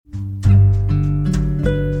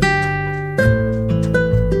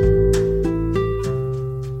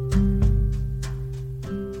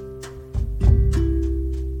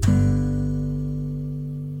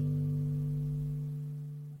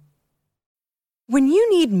When you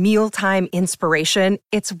need mealtime inspiration,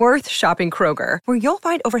 it's worth shopping Kroger, where you'll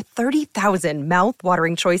find over 30,000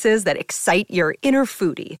 mouth-watering choices that excite your inner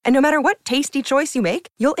foodie. And no matter what tasty choice you make,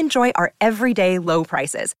 you'll enjoy our everyday low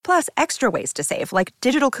prices, plus extra ways to save, like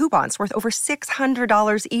digital coupons worth over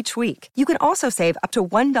 $600 each week. You can also save up to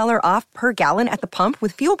 $1 off per gallon at the pump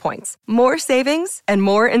with fuel points. More savings and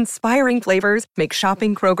more inspiring flavors make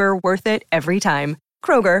shopping Kroger worth it every time.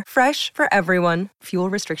 Kroger, fresh for everyone. Fuel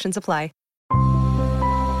restrictions apply.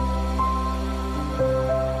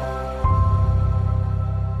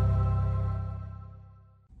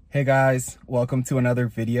 Hey guys, welcome to another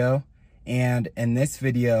video. And in this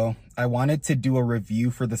video, I wanted to do a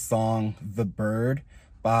review for the song The Bird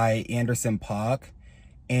by Anderson .Paak.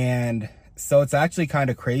 And so it's actually kind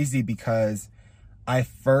of crazy because I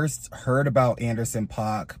first heard about Anderson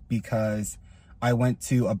 .Paak because I went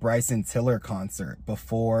to a Bryson Tiller concert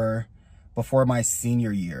before my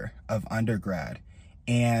senior year of undergrad.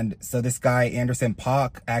 And so this guy, Anderson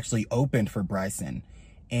 .Paak, actually opened for Bryson.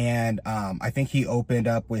 And I think he opened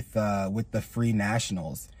up with the Free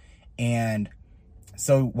Nationals. And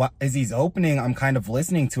so as he's opening, I'm kind of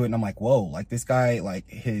listening to it and I'm like, whoa, like this guy, like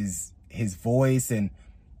his voice and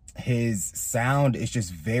his sound is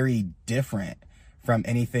just very different from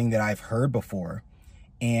anything that I've heard before.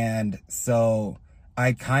 And so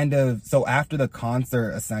so after the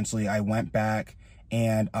concert, essentially, I went back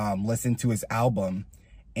and listened to his album.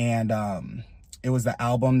 And it was the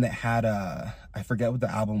album that had I forget what the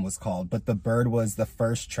album was called, but The Bird was the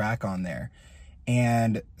first track on there.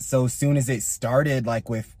 And so as soon as it started, like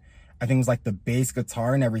with, I think it was like the bass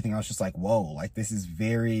guitar and everything, I was just like, whoa, like this is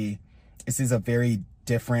a very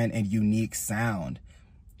different and unique sound.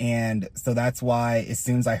 And so that's why as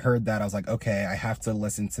soon as I heard that, I was like, okay, I have to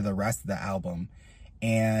listen to the rest of the album.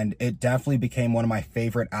 And it definitely became one of my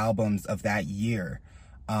favorite albums of that year.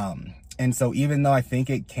 And so even though I think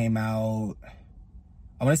it came out,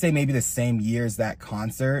 I want to say maybe the same year as that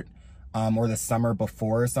concert, or the summer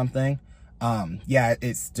before or something. Yeah,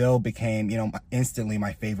 it still became, instantly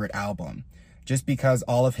my favorite album, just because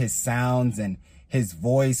all of his sounds and his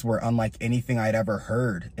voice were unlike anything I'd ever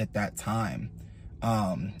heard at that time.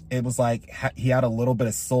 It was like he had a little bit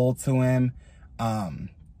of soul to him.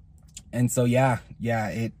 And so,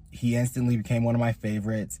 he instantly became one of my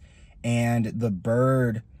favorites. And The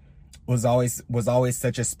Bird was always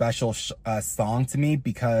such a special song to me,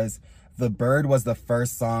 because The Bird was the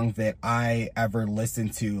first song that I ever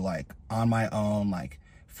listened to, like on my own, like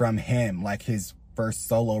from him, like his first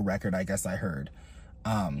solo record, I guess I heard.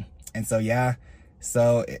 And so, I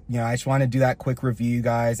just want to do that quick review,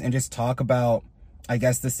 guys, and just talk about, I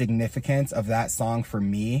guess, the significance of that song for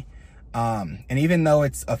me. And even though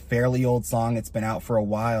it's a fairly old song, it's been out for a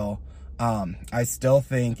while, I still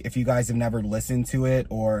think if you guys have never listened to it,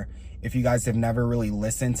 or if you guys have never really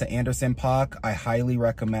listened to Anderson .Paak, I highly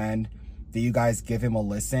recommend that you guys give him a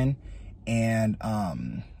listen, and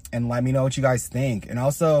let me know what you guys think. And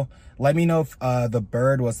also let me know if The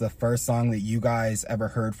Bird was the first song that you guys ever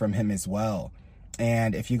heard from him as well.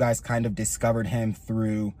 And if you guys kind of discovered him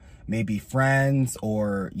through maybe friends,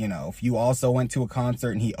 or, if you also went to a concert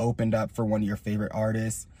and he opened up for one of your favorite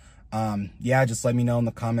artists. Just let me know in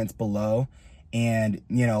the comments below. And,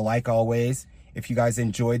 like always, if you guys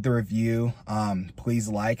enjoyed the review, please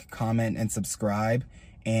like, comment, and subscribe.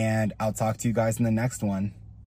 And I'll talk to you guys in the next one.